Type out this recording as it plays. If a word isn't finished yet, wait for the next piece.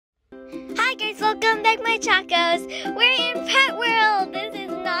Hi guys, welcome back my Chocos. We're in Pet World. This is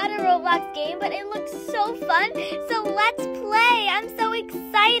not a Roblox game, but it looks so fun. So let's play. I'm so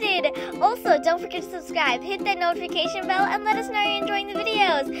excited. Also, don't forget to subscribe, hit that notification bell, and let us know you're enjoying the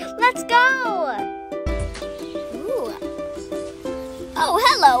videos. Let's go. Ooh. Oh,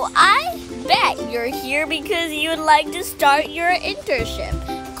 hello. I bet you're here because you'd like to start your internship.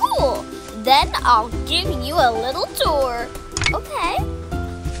 Cool. Then I'll give you a little tour. Okay.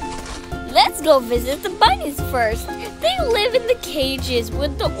 Let's go visit the bunnies first. They live in the cages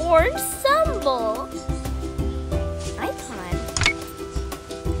with the orange symbol. Icon.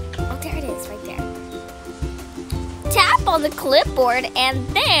 Oh, there it is, right there. Tap on the clipboard and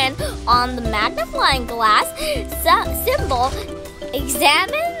then on the magnifying glass symbol,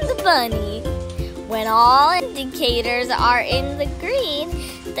 examine the bunny. When all indicators are in the green,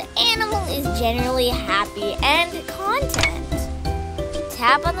 the animal is generally happy and content.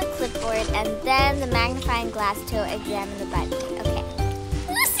 Tap on the clipboard and then the magnifying glass to examine the bunny. Okay.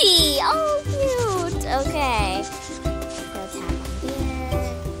 Lucy! Oh, cute! Okay. So tap on here.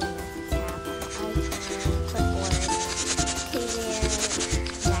 Tap on the icon, clipboard. Okay, there.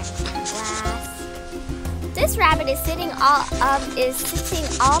 Magnifying glass. This rabbit is sitting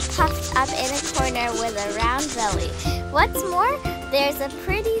all puffed up in a corner with a round belly. What's more, there's a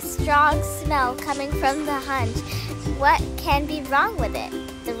pretty strong smell coming from the hunch. What can be wrong with it?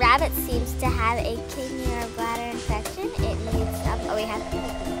 The rabbit seems to have a kidney or bladder infection. It needs some. Oh, we have.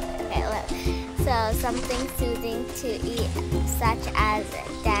 Okay, look. So something soothing to eat, such as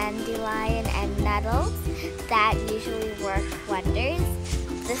dandelion and nettles, that usually work wonders.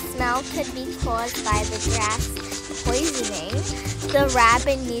 The smell could be caused by the grass poisoning. The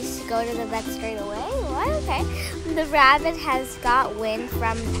rabbit needs to go to the vet straight away. What? Okay. The rabbit has got wind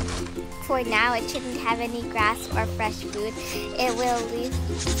from. For now, it shouldn't have any grass or fresh food. It will leave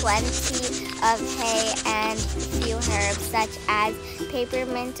plenty of hay and few herbs such as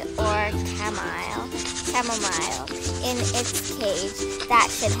peppermint or chamomile in its cage. That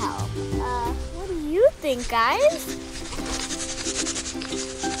should help. What do you think, guys?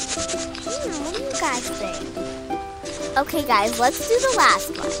 What do you guys think? Okay, guys, let's do the last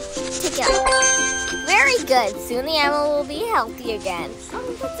one. Take it out. Very good. Soon the animal will be healthy again.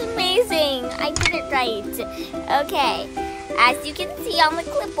 Oh, that's amazing. I did it right. Okay. As you can see on the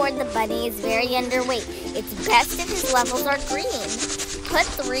clipboard, the bunny is very underweight. It's best if his levels are green. Put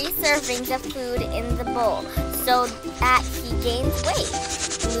 3 servings of food in the bowl so that he gains weight.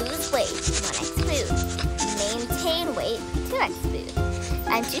 Lose weight, 1x food. Maintain weight, 2x food.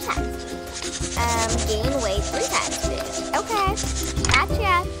 And 2 times food. Gain weight, 3 times food. Okay.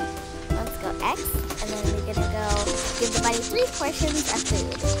 Gotcha. Let's go X. And then we're gonna go give the bunny 3 portions of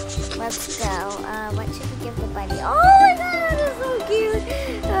food. Let's go. What should we give the bunny? Oh my god, that's so cute.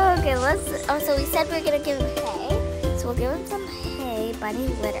 Okay, so we said we were gonna give him hay. So we'll give him some hay, bunny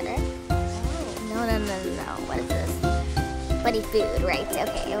litter. Oh, no. What is this? Bunny food, right.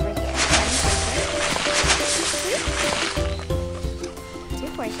 Okay, over here. 2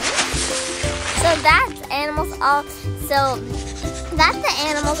 portions. So that's that the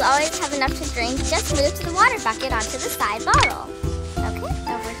animals always have enough to drink, just move to the water bucket onto the side bottle. Okay,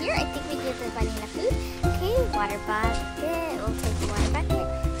 over here, I think we give the bunny enough food. Okay, water bucket, we'll take the water bucket.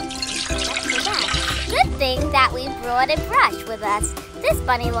 Good thing that we brought a brush with us. This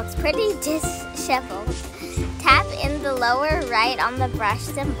bunny looks pretty disheveled. Tap in the lower right on the brush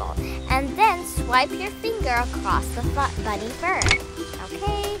symbol, and then swipe your finger across the bunny fur.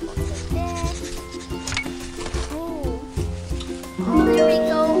 Okay, we'll take this. There we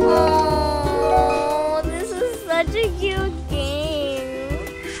go. Oh, this is such a cute game.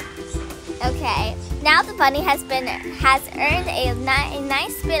 Okay, now the bunny has earned a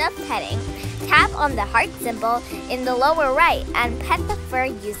nice bit of petting. Tap on the heart symbol in the lower right and pet the fur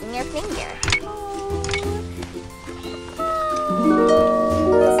using your finger.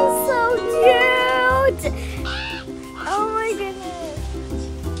 This is so cute. Oh my goodness.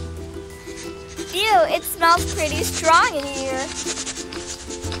 Ew, it smells pretty strong in here.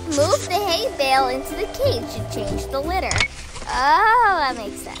 Move the hay bale into the cage to change the litter. Oh, that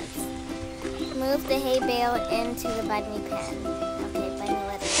makes sense. Move the hay bale into the bunny pen. Okay, bunny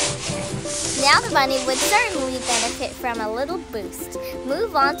litter. Now the bunny would certainly benefit from a little boost.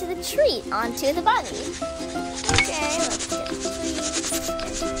 Move on to the treat onto the bunny. Okay, let's get the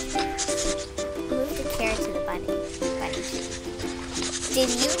treat. Move the carrot to the bunny treat. Did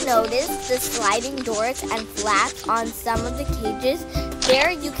you notice the sliding doors and flaps on some of the cages?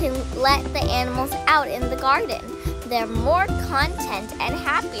 There you can let the animals out in the garden. They're more content and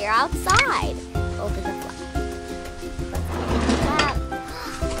happier outside. Open the flap.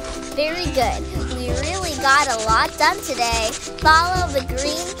 Very good. We really got a lot done today. Follow the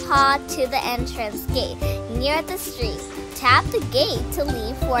green paw to the entrance gate near the street. Tap the gate to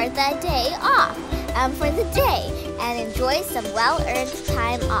leave for the day off. For the day, and enjoy some well-earned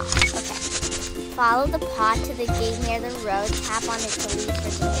time off. Okay. Follow the paw to the gate near the road. Tap on it to leave for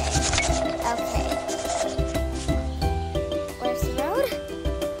the day. Okay. Where's the road?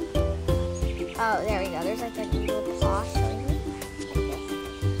 Oh, there we go. There's like a little paw showing me. Is this way?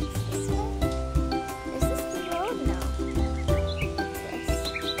 Is this the road? No. What's this?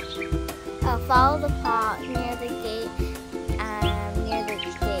 Oh, follow the paw near the gate.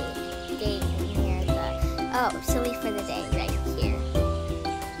 Oh, to leave for the day, right here.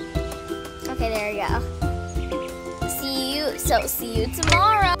 Okay, there we go. See you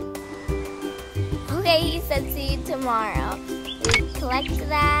tomorrow. Okay, he said see you tomorrow. We collect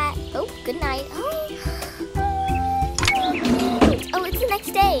that. Oh, good night. Oh, it's the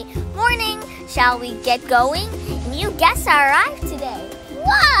next day. Morning. Shall we get going? New guests arrived today.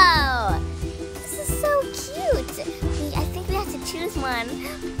 Whoa! This is so cute. I think we have to choose one.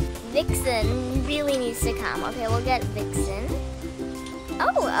 Vixen really needs to come. Okay, we'll get Vixen.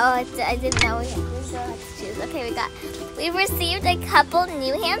 I didn't know we still have to choose. Okay, we've received a couple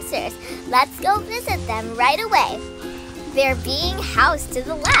new hamsters. Let's go visit them right away. They're being housed to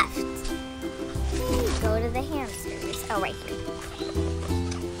the left. Okay, go to the hamsters. Oh, right here.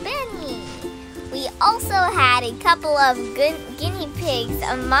 Benny. We also had a couple of good guinea pigs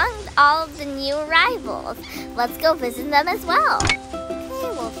among all of the new arrivals. Let's go visit them as well.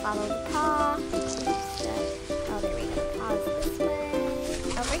 We'll follow the paw. Oh, there we go. Paw's this way.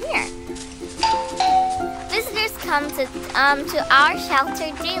 Over here. Visitors come to our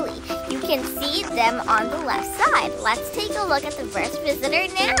shelter daily. You can see them on the left side. Let's take a look at the first visitor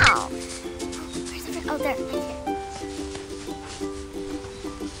now. Where's the first? Oh, there. Right here.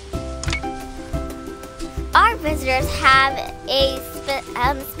 Our visitors have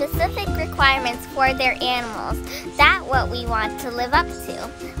specific requirements for their animals. That's what we want to live up to.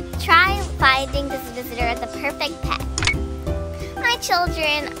 Try finding this visitor the perfect pet. My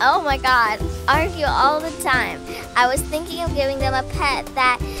children, oh my god, argue all the time. I was thinking of giving them a pet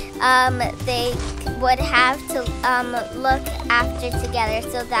that they would have to look after together,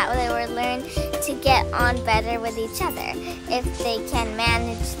 so that they would learn to get on better with each other if they can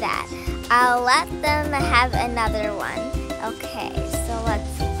manage that. I'll let them have another one. Okay, so let's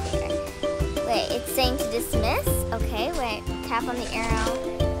see here. Wait, it's saying to dismiss? Okay, wait, tap on the arrow.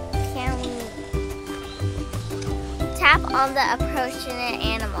 Can we tap on the appropriate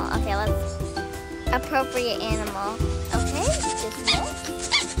animal? Okay, let's appropriate animal. Okay, dismiss.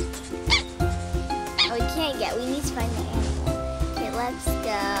 Oh, we can't get, we need to find the animal. Okay, let's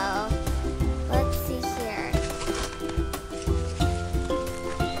go. Let's see here.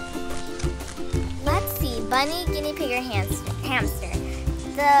 Let's see, bunny, guinea pig, or hamster.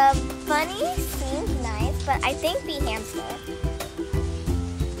 The bunny seems nice, but I think the hamster.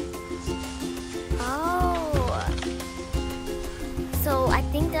 Oh. So I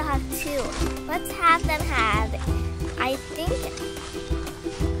think they'll have two. Let's have them have, I think,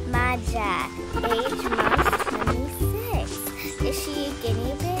 Maja, age month 26. Is she a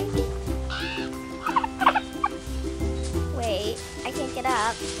guinea pig? Wait, I can't get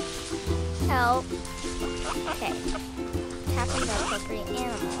up. Help. Okay. Tap on the appropriate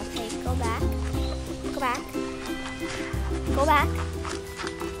animal. Okay, go back. Go back. Go back.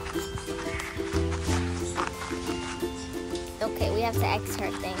 Okay, we have to X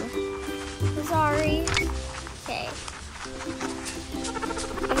her thing. Sorry. Okay.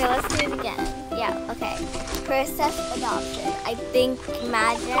 Okay, let's do it again. Yeah, okay. Process adoption. I think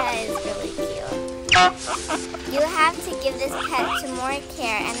Maja is really cute. You have to give this pet to more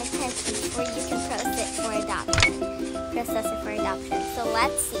care and attention before you can process it for adoption. So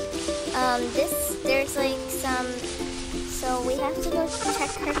let's see. There's like some, so we have to go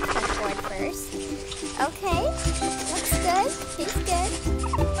check her clipboard first. Okay, looks good. He's good.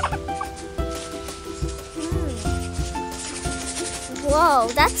 Whoa,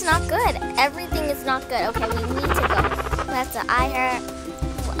 that's not good. Everything is not good. Okay, we need to go. We have to eye her.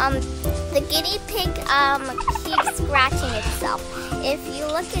 The guinea pig keeps scratching itself. If you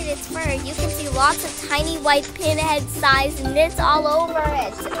look at its fur, you can see lots of tiny white pinhead-sized nits all over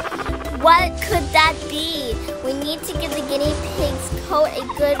it. What could that be? We need to give the guinea pig's coat a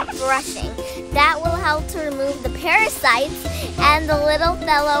good brushing. That will help to remove the parasites, and the little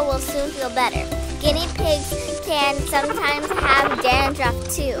fellow will soon feel better. Guinea pigs can sometimes have dandruff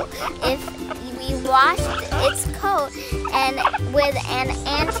too. If we wash its coat and with an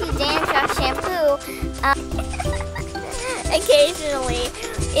anti-dandruff shampoo occasionally,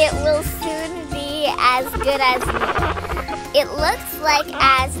 It will soon be as good as new. It looks like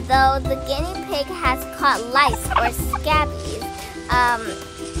as though the guinea pig has caught lice or scabies.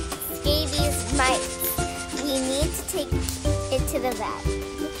 Scabies mites. We need to take it to the vet.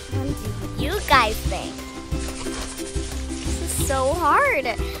 Which one do you guys think? This is so hard.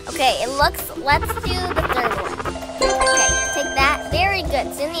 Okay, let's do the third one. Okay, take that. Very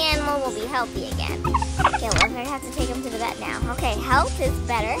good. Soon the animal will be healthy again. Okay, well, I have to take him to the vet now. Okay, health is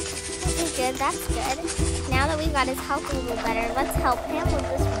better. Okay, good. That's good. Now that we've got his health a little better, let's help him with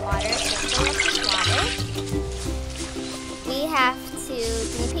this water. So fill up his water. We have to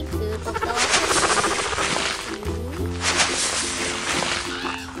guinea pig food. We'll fill up his food.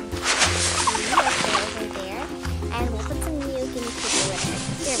 Okay, over there. And we'll put some new guinea pig litter.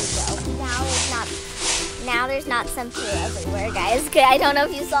 There we go. Now there's not some poo everywhere, guys. Okay, I don't know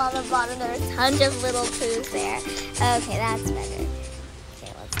if you saw on the bottom, there were tons of little poos there. Okay, that's better.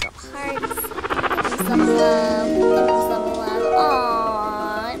 Okay, let's go hearts. Give him some love. Give him some love.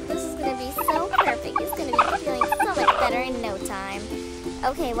 Aww, this is gonna be so perfect. He's gonna be feeling so much better in no time.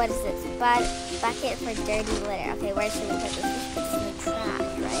 Okay, what is this? Bucket for dirty litter. Okay, where should we put this? We should put this in the trash,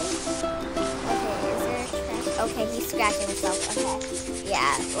 right? Okay, is there a trash? Okay, he's scratching himself. Okay,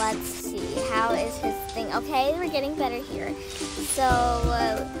 yeah, let's see. How is his thing? Okay, we're getting better here. So,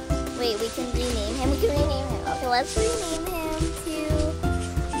 wait, we can rename him. We can rename him. Okay, let's rename him to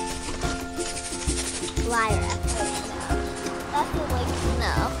Lyra. That's like,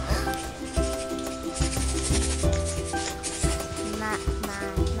 no.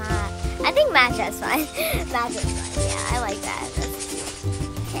 I think Matcha's fine. Matcha's fine. Yeah, I like that.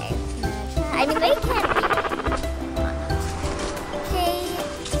 Okay, Matcha. I mean, they can read it. Okay,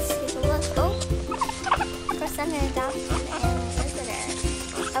 let's take a look. Oh, for center adoption and visitor.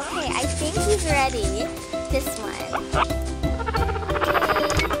 Okay, I think he's ready. This one.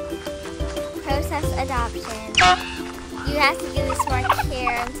 Okay, process adoption. You have to give this more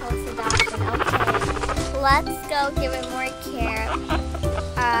care until it's adoption. Okay, let's go give it more care.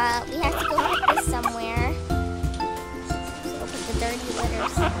 We have to go put this somewhere. So we'll put the dirty litter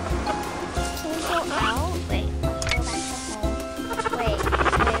somewhere. Can we go out? Wait, let's go back to home. Wait,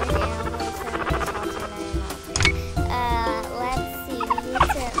 let's see. We need to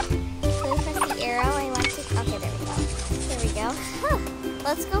press the arrow. I want to. Okay, there we go. There we go. Huh.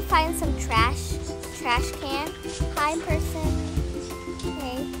 Let's go find some trash can. Hi, person.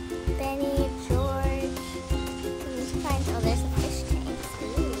 Okay, Benny, George. We need to find. Oh, there's a fish tank.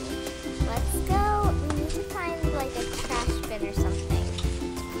 Let's go. We need to find like a trash bin or something.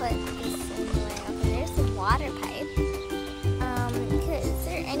 Put this in the way. Okay, there's the water pipe. Is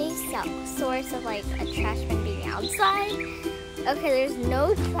there any source of like a trash bin being outside? Okay, there's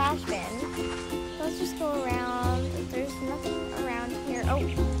no trash bin. Let's just go around. There's nothing around here. Oh,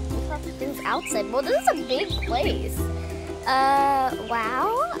 looks like the bin's outside. Well, this is a big place. Wow.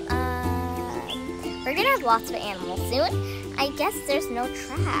 We're gonna have lots of animals soon. I guess there's no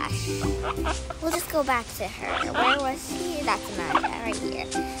trash. We'll just go back to her. Where was she? That's Amanda, right here.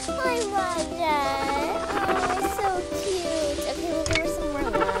 Hi, Amanda. Oh, so cute. Okay, we'll give her some more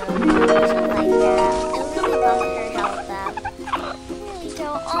love. She'll like that. It'll really bump her health up. There we go.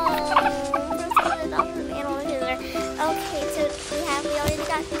 Oh, we're so an animal visitor. Okay, so we already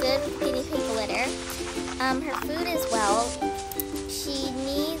got good guinea pig litter. Her food as well. She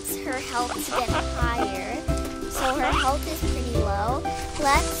needs her health to get higher. So her health is pretty low.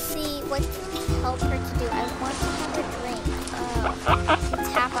 Let's see, what can we help her to do? I want to have her drink. Oh,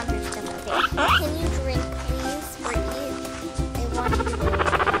 tap on her stomach. Okay, can you drink, please, for you? I want you to drink.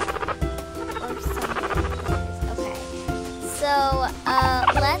 Or something, please. Okay. So,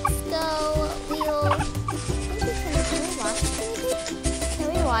 let's go. Can we wash the guinea? Can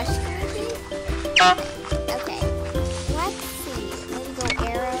we wash the guinea? Okay. Let's see. Maybe go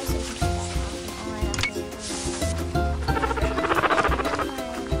arrows.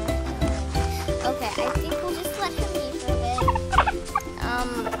 I think we'll just let him be for a bit. I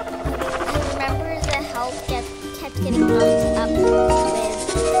remember the health kept getting bumped up with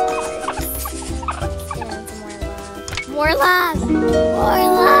some more love. More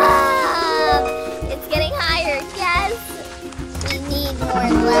love! It's getting higher, yes! We need more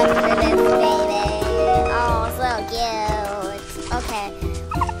love for this baby. Oh, so cute. Okay,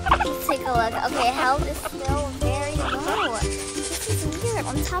 let's take a look. Okay, health is still very low. This is weird.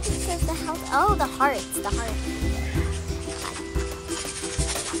 On top it says the health. Oh, the hearts. The heart.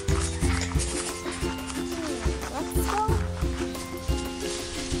 Let's go.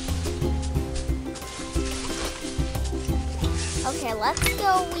 Okay, let's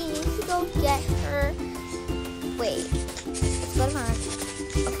go. We need to go get her. Wait. Let's go to her.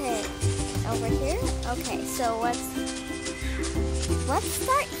 over here. Okay, so let's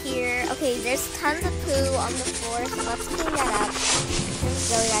start here. Okay, there's tons of poo on the floor, so let's clean that up.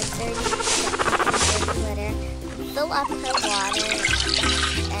 So we got dirty litter. Fill up her water,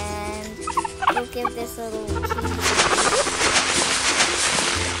 and we'll give this little key.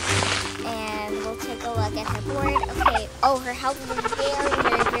 And we'll take a look at her board. Okay, oh, her health is very,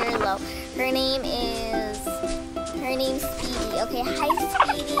 very, very low. Her name's Speedy. Okay, hi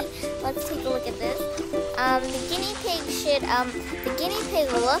Speedy. Let's take a look at this. The guinea pig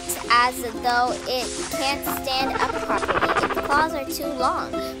looks as though it can't stand up properly. Its claws are too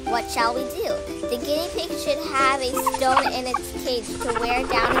long. What shall we do? The guinea pig should have a stone in its cage to wear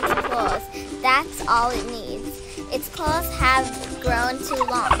down its claws. That's all it needs. Its claws have grown too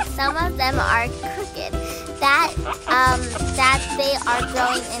long. Some of them are crooked. That they are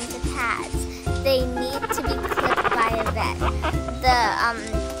growing into pads. They need to be clipped by a vet. The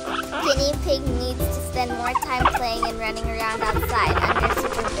guinea pig needs to spend more time playing and running around outside under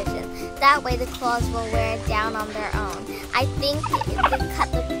supervision. That way the claws will wear down on their own. I think they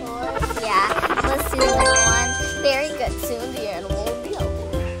cut the claws. Yeah, let's do the next one. Very good. Soon the animal will be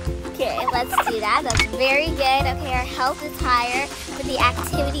healthy. Okay, let's do that. That's very good. Okay, our health is higher, but the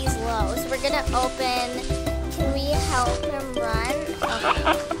activity is low. So we're gonna open. Can we help him run? Okay.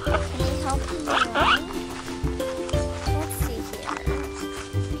 Can we help him run? Let's see here.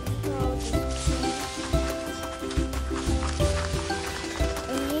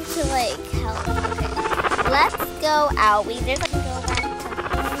 We need to like help. Okay. Let's go out. There's like go back to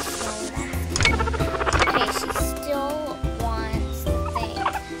okay, she still wants the thing.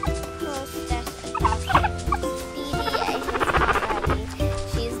 Process adoption. Speedy, I think she's not ready.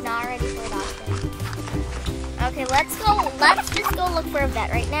 She's not ready for adoption. Okay, let's just go look for a vet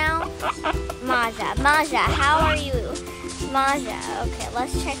right now. Maja, how are you? Maja, okay,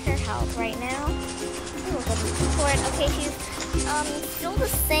 let's check her health right now. Okay, she's still the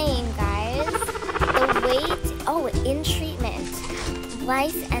same, guys. The weight, oh, in treatment.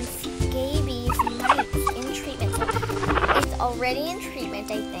 Lice and scabies mites in treatment. So it's already in treatment,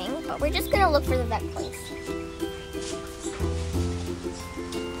 I think, but we're just gonna look for the vet place.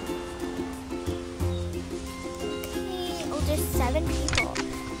 There's 7 people.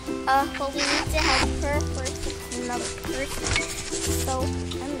 Well, we need to help her first with another person. So,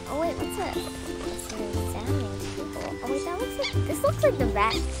 oh wait, what's this? It's an examining table. Oh wait, this looks like the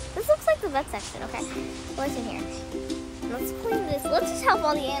vet. This looks like the vet section, okay. What's in here? Let's clean this. Let's just help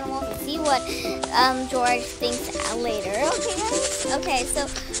all the animals and see what George thinks later. Okay, guys? Okay, so,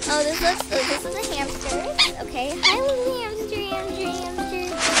 this is the hamsters. Okay, hi little hamster.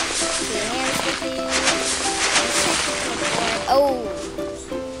 Okay, hamster food. Oh.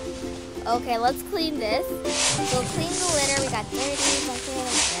 Okay, let's clean this. We'll clean the litter. We got dirty bucket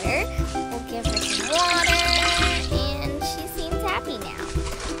of litter. We'll give her some water, and she seems happy now.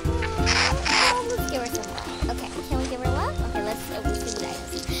 Let's give her some love. Okay, can we give her love? Okay, let's do that.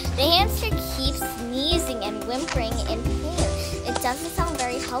 The hamster keeps sneezing and whimpering in pain. It doesn't sound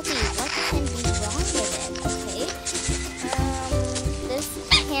very healthy. What can be wrong with it? Okay. This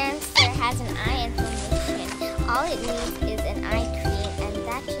hamster has an eye inflammation. All it needs is an eye cream, and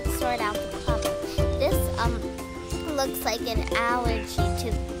that should sort out the problem. This looks like an allergy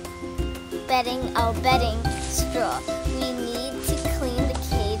to bedding straw. We need to clean the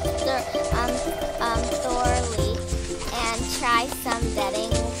cage thoroughly and try some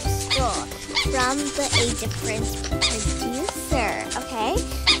bedding straw from a different producer. Okay,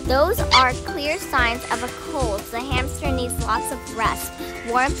 those are clear signs of a cold. The hamster needs lots of rest,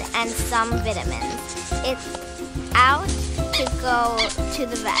 warmth, and some vitamins. It's out to go to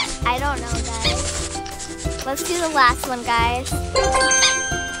the vet. I don't know, guys. Let's do the last one, guys.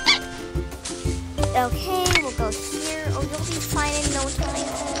 Okay, we'll go here. Oh, you'll be fine in no time.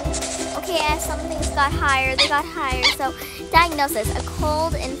 Okay, as some things got higher, they got higher. So, diagnosis, a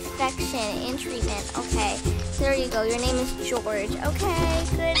cold infection in treatment. Okay, there you go. Your name is George. Okay,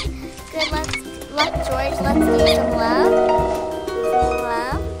 good. Let's George. Let's give some love.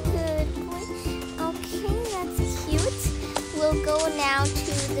 Good boy. Okay, that's cute. We'll go now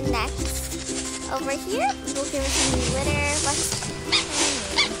to the next. Over here, we'll give her some litter.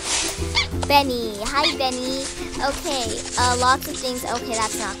 Benny. Hi, Benny. Okay, lots of things. Okay,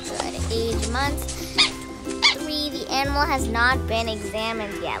 that's not good. Age, months. 3, the animal has not been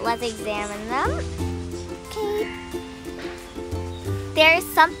examined yet. Let's examine them. Okay. There's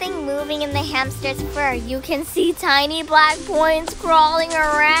something moving in the hamster's fur. You can see tiny black points crawling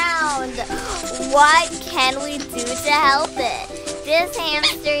around. What can we do to help it? This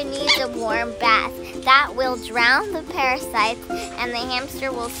hamster needs a warm bath. That will drown the parasites and the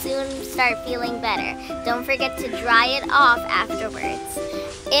hamster will soon start feeling better. Don't forget to dry it off afterwards.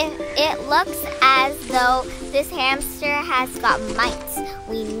 If it looks as though this hamster has got mites,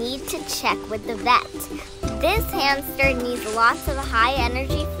 we need to check with the vet. This hamster needs lots of high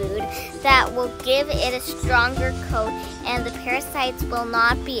energy food that will give it a stronger coat and the parasites will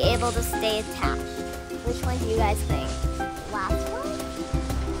not be able to stay attached. Which one do you guys think? Last one?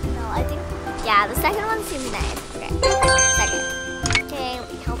 No, I think, yeah, the second one seems nice. Okay, second. Okay,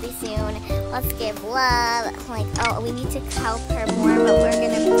 healthy soon. Let's give love. Like, oh, we need to help her more, but we're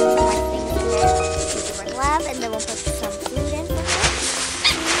gonna put some more things in there. We'll give her love, and then we'll put some food in for her.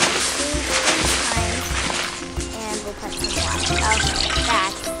 Food 3 times, and we'll put some water. Okay,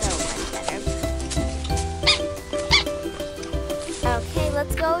 that's so much better. Okay,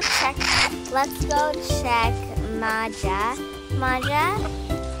 let's go check. Let's go check Maja. Maja,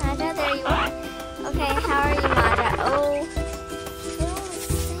 there you are. Okay, how are you, Maja? Oh.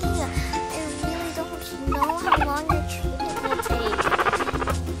 Know how long your treatment will take.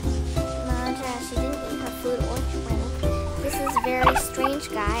 Maja, she didn't eat her food or drink. This is very strange,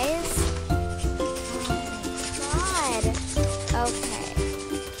 guys. Oh my god. Okay.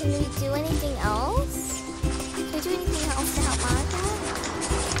 Can we do anything else? Can we do anything else to help Maja?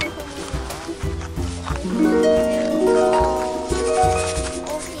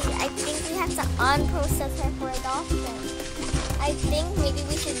 Okay, I think we have to unprocess her for adoption. I think maybe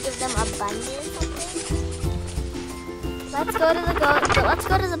we should give them a bunny or something. Let's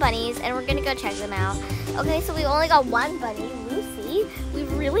go to the bunnies and we're gonna go check them out. Okay, so we only got one bunny, Lucy. We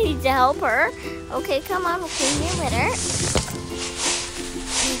really need to help her. Okay, come on, we'll clean your litter.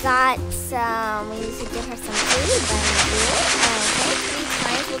 We need to give her some food. Okay, 3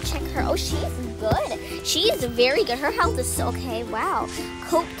 times we'll check her. Oh, she's good. She's very good. Her health is so okay. Wow.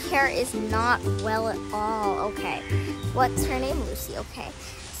 Coat care is not well at all. Okay. What's her name? Lucy. Okay.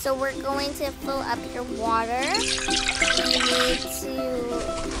 So we're going to fill up your water. We need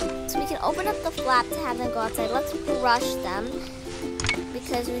to, so we can open up the flap to have them go outside. Let's brush them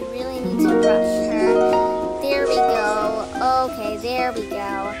because we really need to brush her. There we go. Okay, there we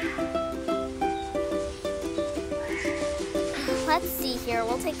go. Let's see here.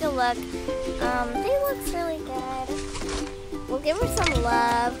 We'll take a look. They look really good. We'll give her some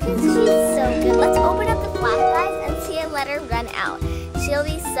love because she's so good. Let's open up the flap, guys, and see it let her run out. She'll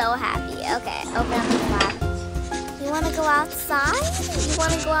be so happy. Okay, open up the flap. You want to go outside? You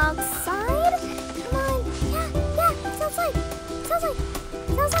want to go outside? Come on. Yeah, it's outside. It's outside.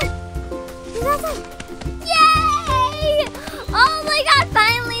 It's outside. He's outside. Yay! Oh my god,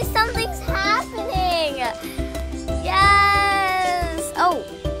 finally something's happening. Yes. Oh,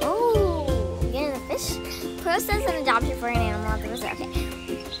 getting a fish. Process an adoption for an animal. Okay.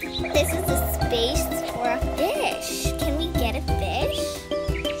 This is the space for a fish. Can we get a fish?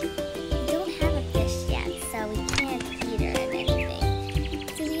 We don't have a fish yet, so we can't feed her and anything.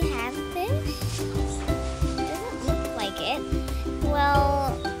 Do we have a fish? Doesn't look like it.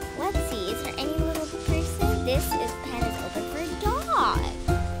 Well, let's see. Is there any little person? This pen is open for a dog.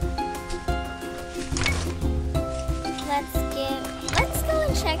 Let's go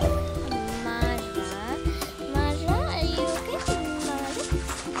and check Maja. Maja, are you okay?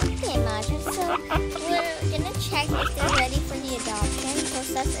 Okay, Maja. So we're gonna check if they're ready for the adoption.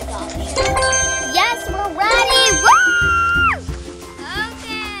 Process adoption. Yes, we're ready! Woo!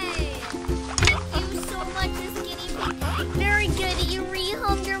 Okay. Thank you so much, Miss Guinea Pig. Very good. You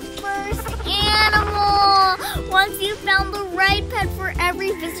rehomed your first animal. Once you found the right pet for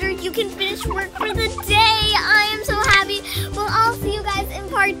every visitor, you can finish work for the day. I am so happy. Well, I'll see you guys in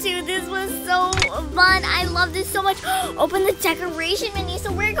part 2. This was so fun. I love this so much. Open the decoration menu.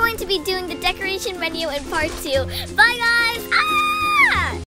 So we're going to be doing the decoration menu in part 2. Bye, guys. Ah!